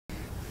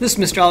This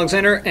is Mr.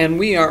 Alexander, and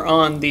we are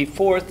on the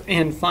fourth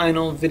and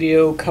final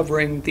video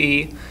covering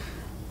the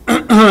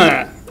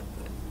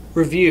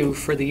review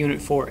for the Unit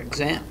 4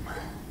 exam.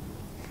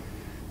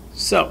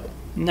 So,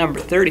 number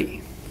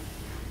 30.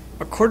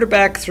 A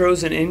quarterback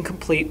throws an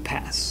incomplete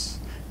pass.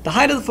 The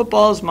height of the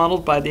football is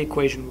modeled by the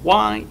equation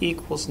y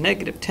equals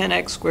negative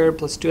 10x squared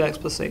plus 2x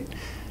plus 8.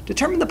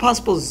 Determine the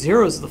possible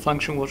zeros of the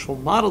function which will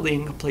model the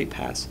incomplete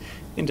pass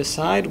and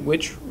decide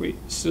which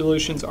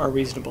solutions are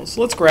reasonable.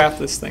 So let's graph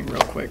this thing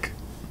real quick.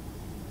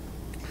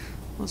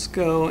 Let's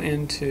go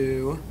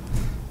into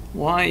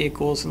y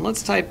equals, and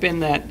let's type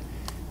in that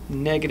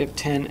negative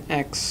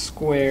 10x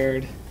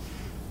squared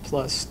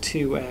plus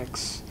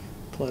 2x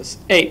plus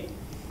 8.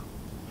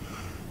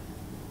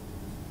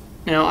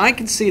 Now I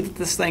can see that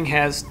this thing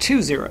has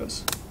two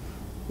zeros,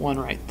 one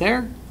right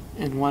there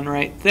and one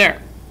right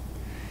there.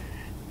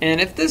 And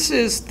if this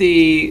is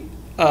the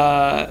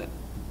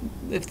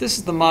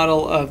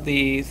model of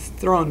the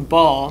thrown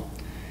ball,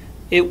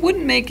 it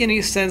wouldn't make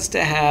any sense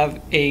to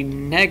have a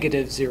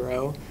negative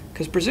 0,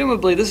 because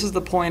presumably this is the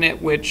point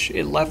at which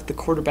it left the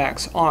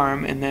quarterback's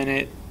arm and then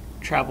it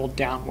traveled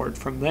downward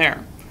from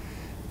there.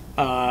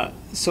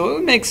 So it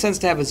would make sense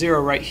to have a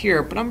 0 right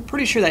here, but I'm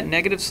pretty sure that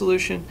negative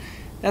solution,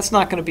 that's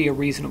not going to be a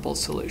reasonable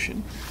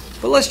solution.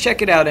 But let's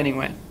check it out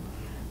anyway.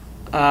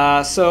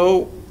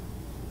 So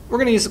we're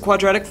going to use the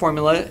quadratic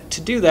formula. To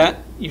do that,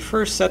 you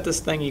first set this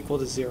thing equal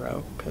to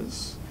 0,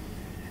 because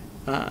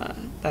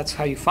that's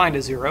how you find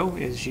a 0,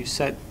 is you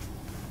set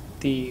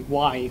the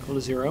y equal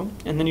to 0,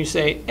 and then you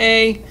say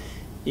a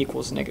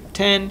equals negative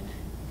 10,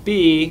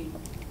 b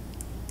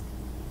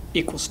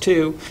equals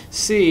 2,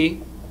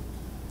 c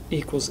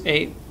equals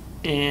 8,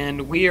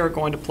 and we are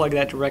going to plug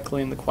that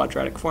directly in the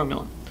quadratic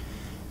formula.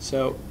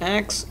 So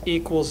x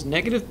equals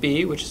negative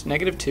b, which is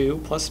negative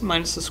 2, plus and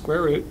minus the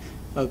square root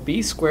of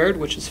b squared,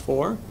 which is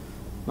 4,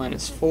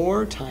 minus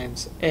 4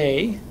 times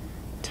a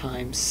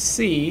times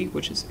c,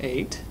 which is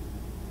 8,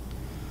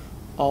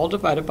 all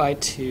divided by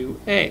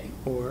 2a,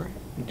 or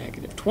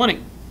negative 20.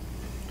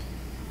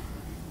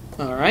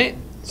 Alright,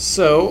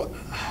 so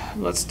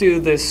let's do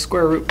this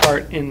square root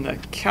part in the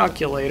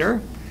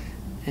calculator.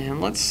 And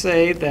let's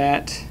say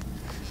that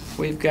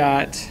we've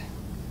got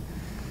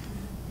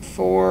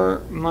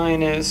 4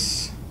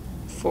 minus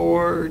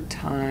 4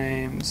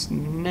 times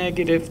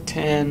negative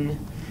 10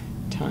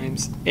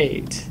 times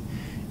 8.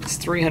 It's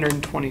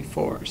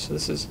 324. So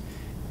this is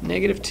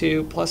negative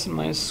 2 plus and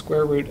minus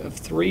square root of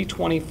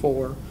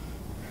 324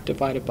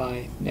 divided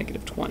by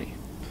negative 20.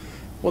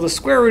 Well, the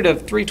square root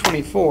of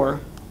 324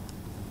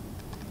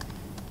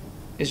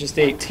 is just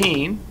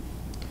 18.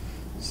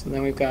 So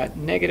then we've got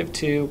negative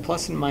 2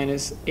 plus and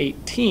minus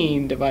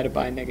 18 divided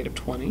by negative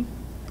 20.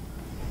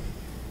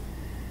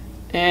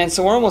 And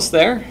so we're almost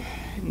there.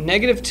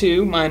 Negative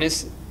 2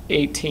 minus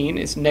 18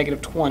 is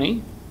negative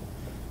 20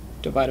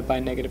 divided by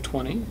negative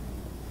 20.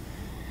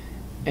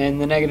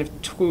 And the negative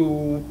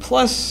 2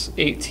 plus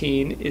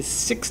 18 is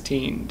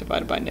 16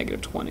 divided by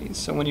negative 20.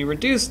 So when you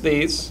reduce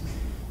these,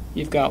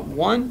 you've got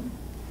 1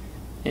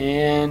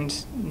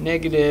 and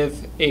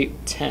negative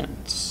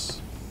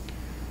 8/10.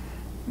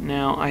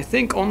 Now, I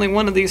think only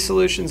one of these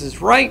solutions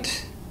is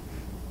right,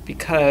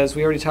 because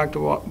we already talked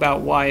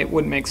about why it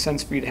wouldn't make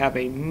sense for you to have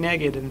a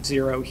negative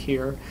 0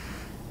 here,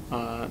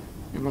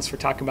 unless we're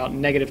talking about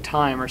negative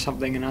time or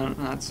something, and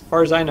as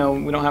far as I know,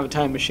 we don't have a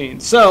time machine.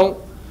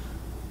 So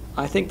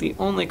I think the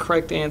only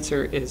correct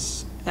answer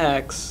is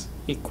x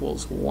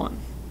equals 1.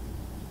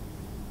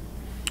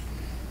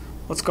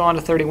 Let's go on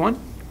to 31.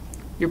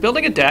 You're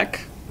building a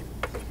deck,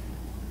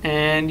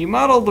 and you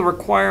model the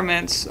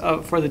requirements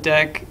for the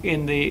deck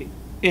in the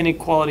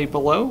inequality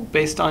below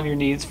based on your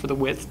needs for the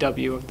width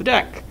w of the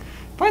deck.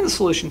 Find the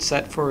solution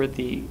set for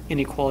the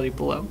inequality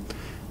below.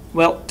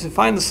 Well, to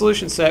find the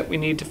solution set, we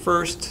need to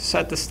first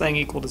set this thing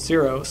equal to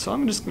 0. So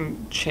I'm just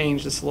going to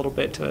change this a little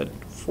bit to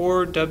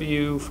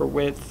 4w for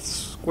width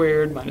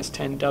squared minus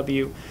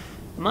 10w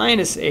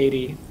minus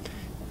 80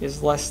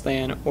 is less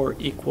than or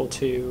equal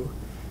to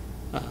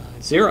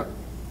 0.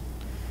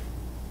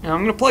 Now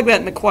I'm going to plug that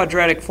in the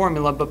quadratic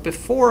formula, but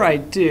before I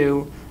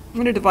do, I'm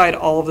going to divide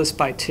all of this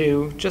by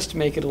 2 just to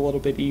make it a little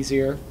bit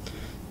easier.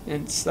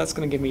 And so that's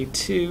going to give me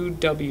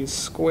 2w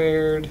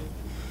squared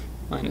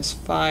minus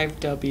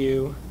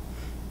 5w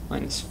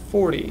minus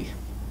 40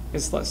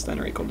 is less than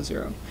or equal to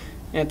 0.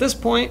 And at this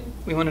point,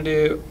 we want to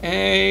do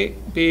a,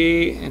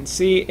 b, and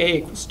c. A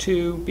equals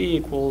 2, b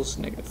equals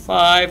negative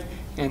 5,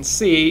 and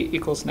c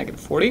equals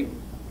negative 40.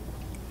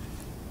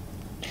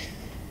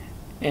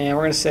 And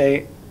we're going to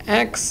say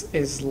x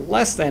is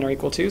less than or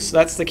equal to, so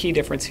that's the key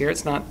difference here.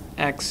 It's not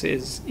x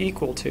is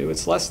equal to,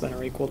 it's less than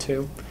or equal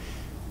to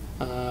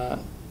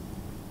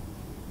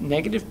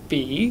negative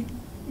b,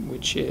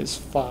 which is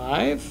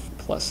 5,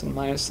 plus and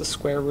minus the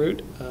square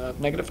root of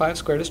negative 5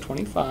 squared is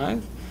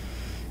 25,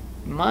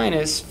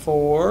 minus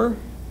 4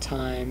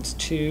 times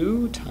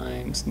 2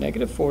 times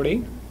negative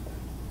 40,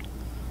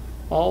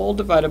 all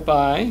divided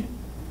by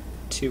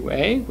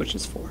 2a, which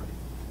is 4.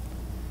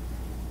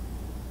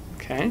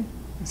 Okay,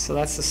 so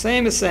that's the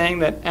same as saying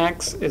that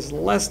x is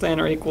less than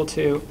or equal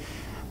to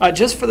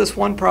Just for this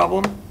one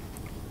problem,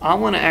 I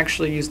want to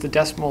actually use the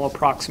decimal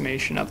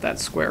approximation of that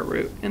square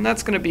root, and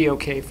that's going to be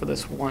okay for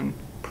this one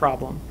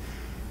problem.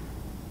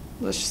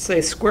 Let's just say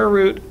square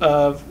root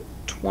of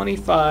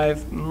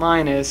 25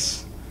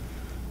 minus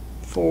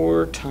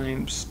 4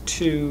 times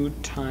 2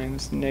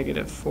 times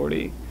negative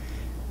 40.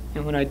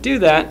 And when I do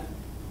that,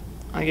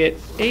 I get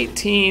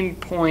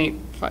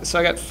 18.5. So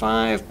I got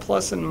 5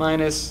 plus and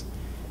minus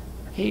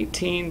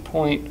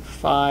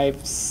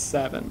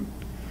 18.57.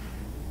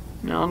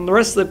 Now, on the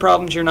rest of the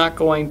problems, you're not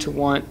going to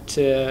want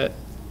to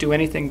do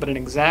anything but an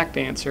exact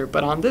answer.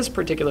 But on this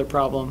particular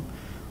problem,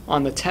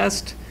 on the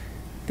test,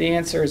 the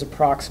answer is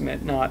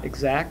approximate, not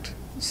exact.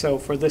 So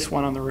for this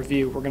one on the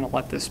review, we're going to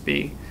let this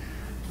be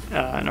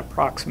an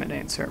approximate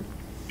answer.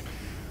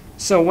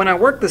 So when I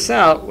work this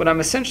out, what I'm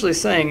essentially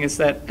saying is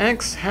that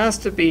x has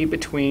to be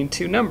between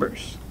two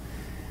numbers.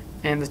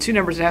 And the two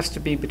numbers it has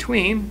to be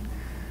between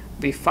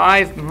the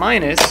 5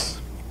 minus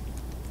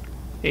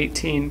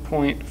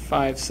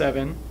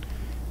 18.57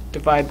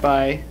 divided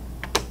by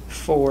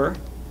 4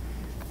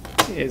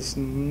 is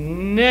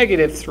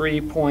negative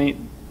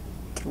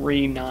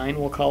 3.39,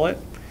 we'll call it,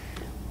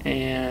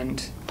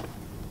 and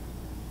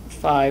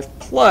 5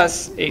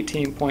 plus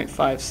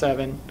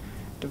 18.57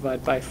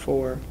 divided by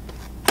 4,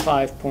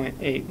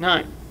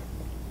 5.89.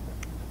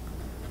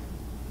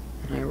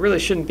 I really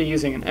shouldn't be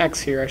using an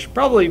x here. I should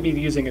probably be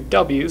using a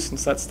w,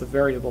 since that's the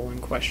variable in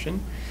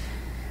question.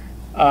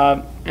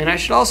 And I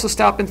should also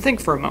stop and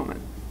think for a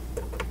moment.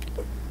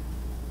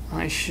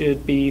 I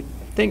should be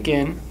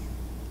thinking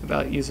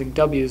about using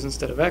w's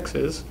instead of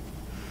x's.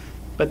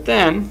 But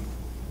then,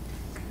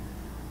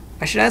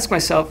 I should ask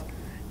myself,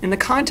 in the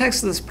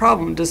context of this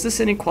problem, does this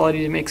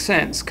inequality make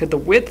sense? Could the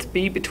width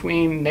be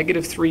between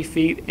negative 3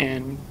 feet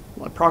and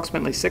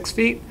approximately 6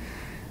 feet?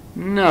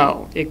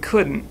 No, it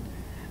couldn't.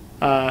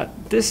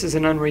 This is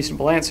an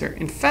unreasonable answer.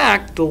 In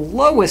fact, the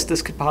lowest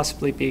this could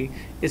possibly be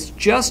is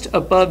just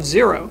above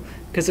 0.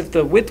 Because if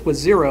the width was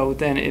 0,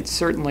 then it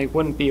certainly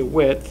wouldn't be a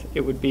width.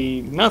 It would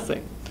be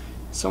nothing.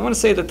 So I want to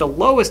say that the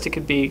lowest it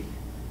could be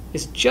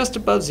is just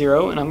above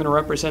 0, and I'm going to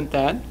represent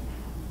that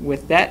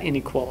with that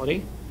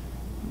inequality.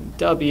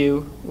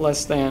 W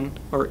less than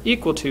or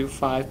equal to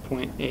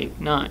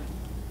 5.89.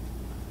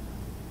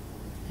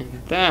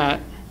 And that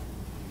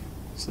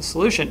is the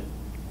solution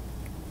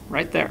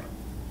right there.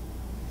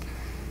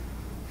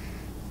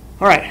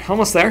 All right,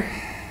 almost there.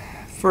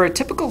 For a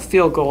typical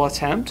field goal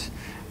attempt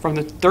from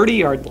the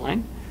 30-yard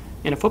line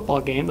in a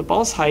football game, the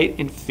ball's height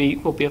in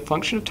feet will be a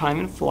function of time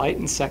in flight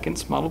in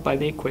seconds modeled by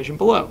the equation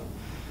below.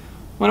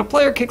 When a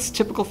player kicks a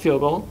typical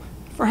field goal,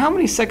 for how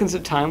many seconds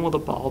of time will the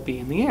ball be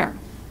in the air?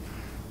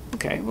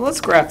 Okay, well, let's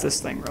graph this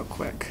thing real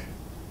quick.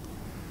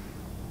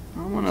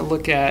 I want to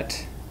look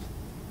at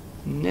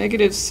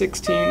negative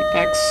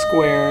 16x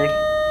squared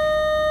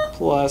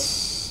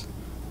plus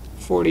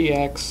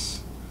 40x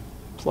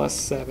plus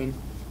 7.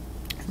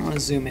 I want to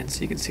zoom in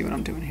so you can see what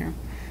I'm doing here.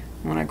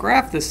 When I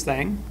graph this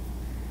thing,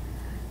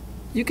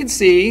 you can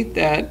see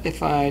that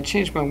if I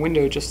change my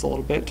window just a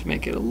little bit to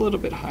make it a little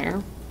bit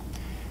higher,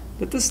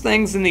 that this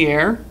thing's in the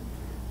air,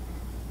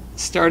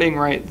 starting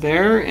right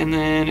there, and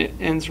then it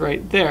ends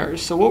right there.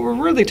 So what we're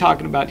really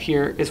talking about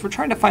here is we're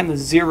trying to find the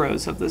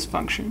zeros of this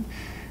function,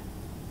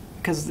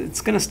 because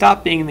it's going to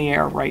stop being in the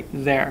air right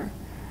there.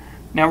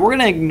 Now we're going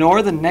to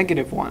ignore the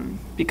negative one,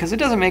 because it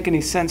doesn't make any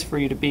sense for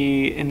you to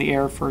be in the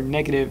air for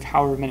negative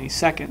however many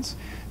seconds.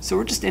 So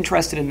we're just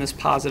interested in this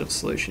positive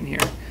solution here.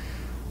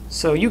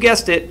 So you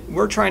guessed it,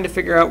 we're trying to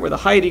figure out where the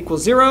height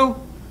equals 0,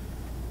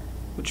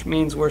 which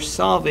means we're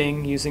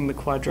solving using the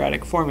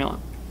quadratic formula.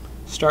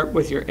 Start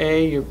with your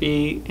A, your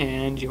B,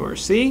 and your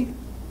C.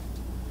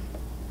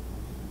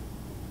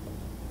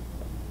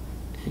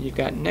 And you've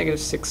got negative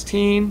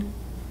 16,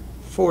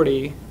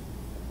 40,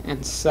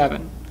 and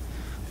 7.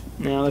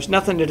 Now there's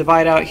nothing to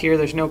divide out here,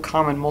 there's no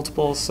common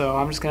multiples, so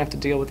I'm just going to have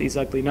to deal with these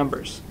ugly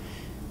numbers.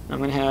 I'm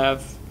going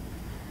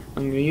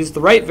to use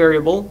the right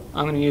variable.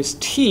 I'm going to use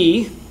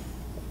t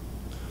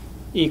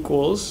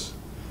equals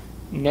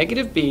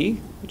negative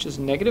b, which is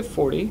negative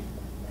 40,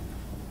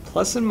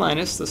 plus and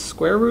minus the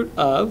square root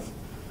of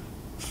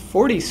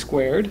 40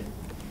 squared,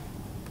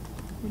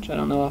 which I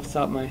don't know off the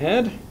top of my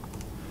head,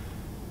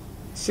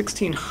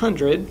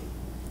 1600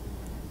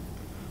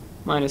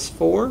 minus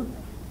 4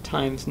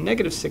 times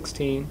negative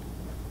 16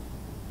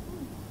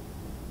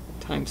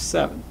 times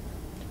 7,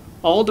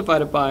 all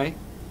divided by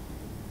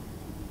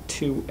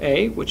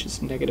 2a, which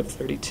is negative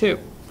 32.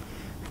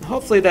 And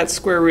hopefully that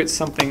square root's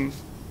something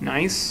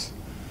nice.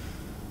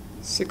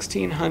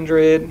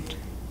 1600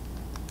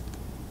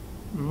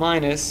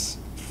 minus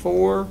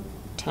 4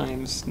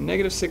 times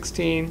negative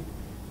 16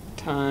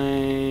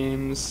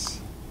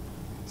 times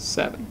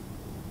 7.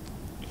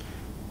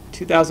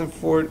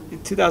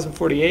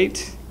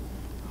 2048.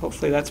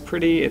 Hopefully that's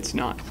pretty. It's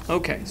not.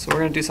 Okay, so we're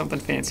going to do something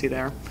fancy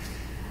there.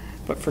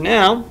 But for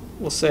now,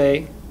 we'll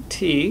say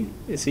t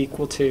is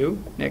equal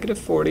to negative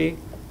 40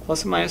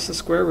 plus or minus the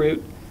square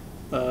root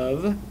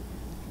of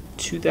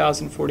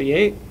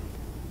 2048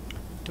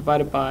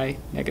 divided by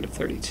negative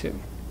 32.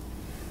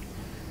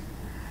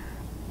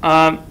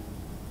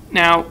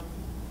 Now,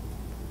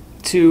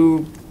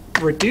 to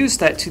reduce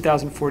that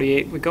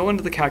 2048, we go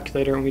into the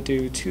calculator and we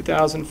do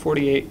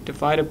 2048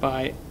 divided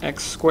by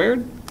x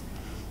squared.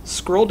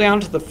 Scroll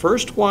down to the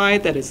first y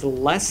that is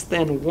less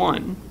than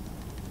 1,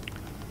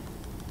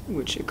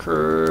 which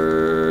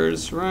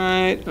occurs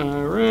right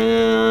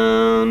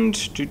around,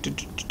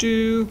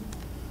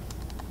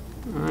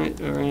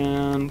 right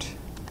around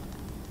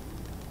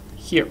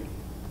here.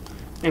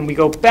 And we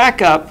go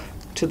back up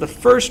to the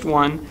first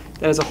one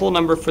that has a whole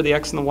number for the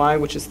x and the y,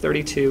 which is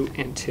 32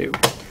 and 2.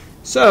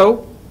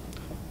 So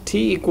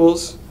t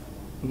equals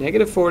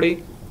negative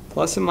 40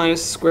 plus and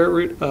minus square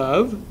root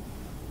of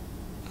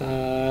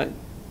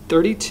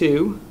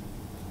 32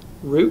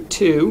 root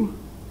 2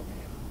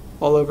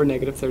 all over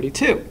negative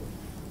 32.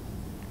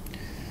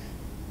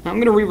 Now I'm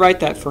going to rewrite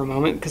that for a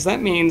moment, because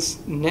that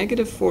means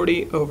negative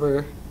 40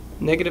 over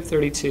negative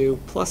 32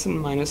 plus and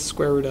minus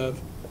square root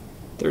of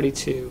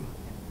 32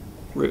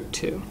 root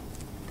 2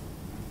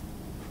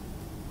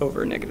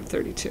 over negative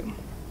 32.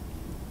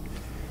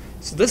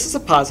 So this is a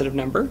positive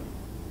number,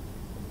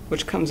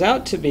 which comes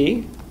out to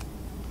be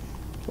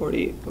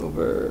 40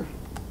 over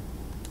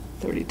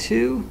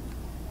 32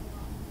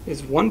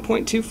 is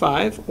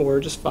 1.25, or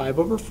just 5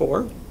 over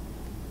 4.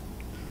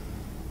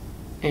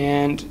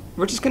 And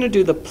we're just going to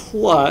do the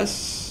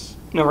plus,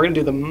 no, we're going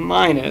to do the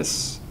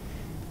minus,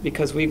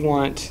 because we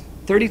want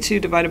 32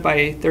 divided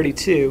by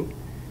 32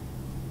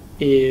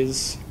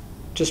 is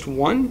just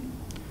 1.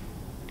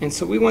 And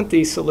so we want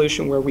the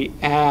solution where we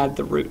add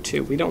the root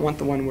 2. We don't want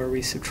the one where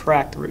we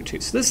subtract the root 2.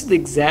 So this is the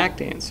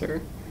exact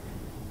answer.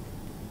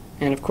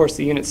 And of course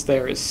the units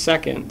there is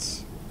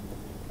seconds.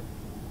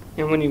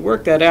 And when you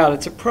work that out,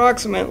 it's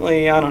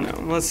approximately, I don't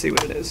know, let's see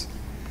what it is.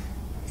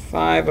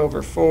 5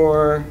 over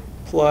 4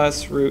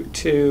 plus root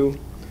 2.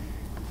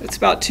 It's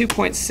about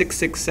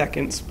 2.66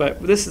 seconds, but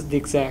this is the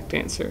exact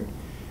answer.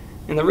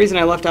 And the reason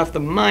I left off the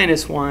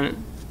minus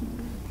 1,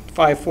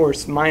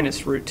 5/4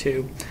 minus root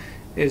 2,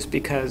 is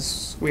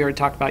because we already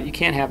talked about you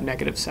can't have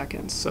negative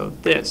seconds. So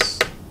this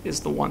is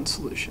the one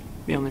solution,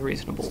 the only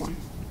reasonable one.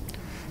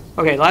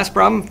 Okay, last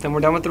problem, then we're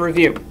done with the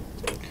review.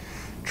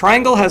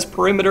 Triangle has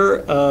perimeter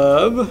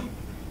of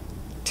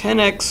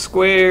 10x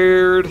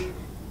squared.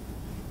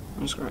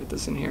 I'm just going to write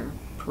this in here.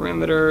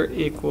 Perimeter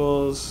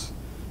equals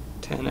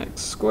 10x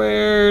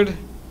squared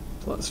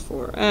plus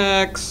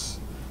 4x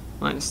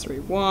minus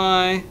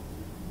 3y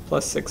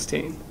plus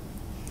 16.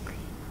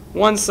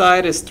 One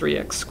side is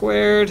 3x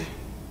squared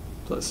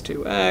plus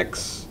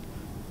 2x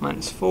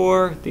minus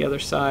 4. The other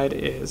side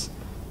is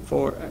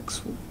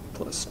 4x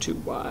plus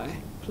 2y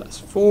plus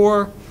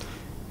 4.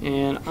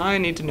 And I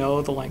need to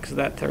know the length of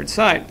that third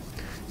side.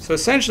 So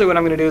essentially what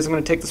I'm going to do is I'm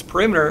going to take this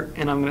perimeter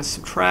and I'm going to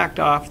subtract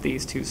off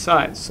these two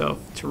sides. So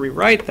to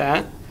rewrite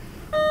that,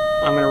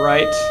 I'm going to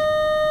write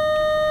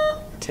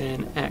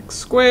 10x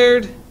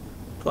squared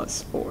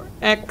plus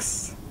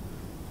 4x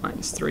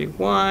minus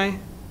 3y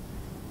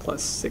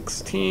plus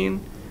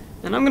 16.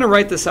 And I'm going to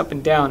write this up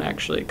and down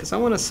actually, because I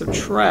want to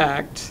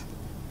subtract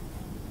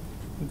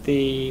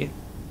the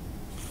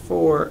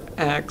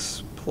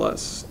 4x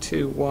plus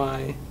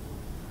 2y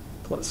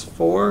plus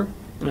 4,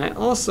 and I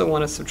also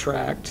want to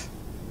subtract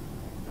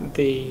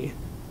the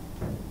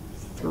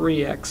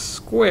 3x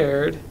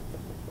squared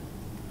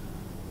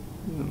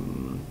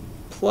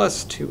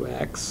plus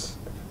 2x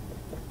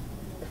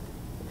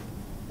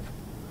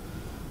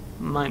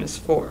minus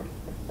 4.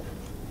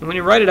 And when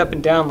you write it up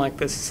and down like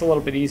this, it's a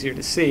little bit easier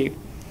to see.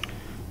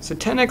 So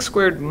 10x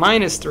squared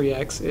minus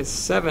 3x is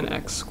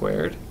 7x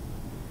squared.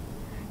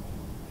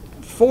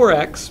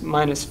 4x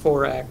minus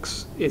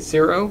 4x is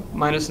 0,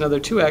 minus another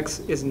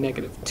 2x is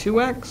negative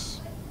 2x.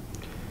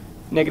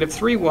 Negative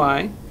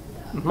 3y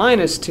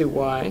minus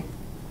 2y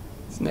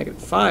is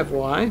negative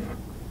 5y.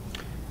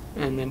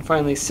 And then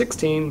finally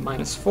 16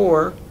 minus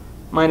 4,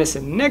 minus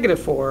a negative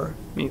 4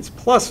 means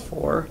plus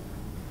 4.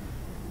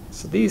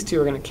 So these two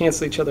are going to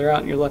cancel each other out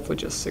and you're left with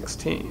just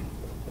 16.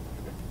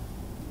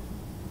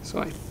 So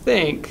I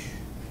think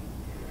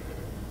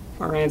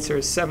our answer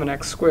is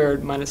 7x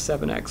squared minus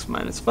 7x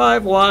minus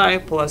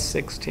 5y plus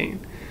 16.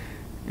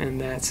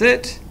 And that's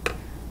it.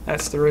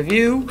 That's the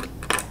review.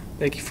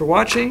 Thank you for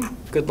watching.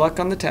 Good luck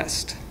on the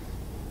test.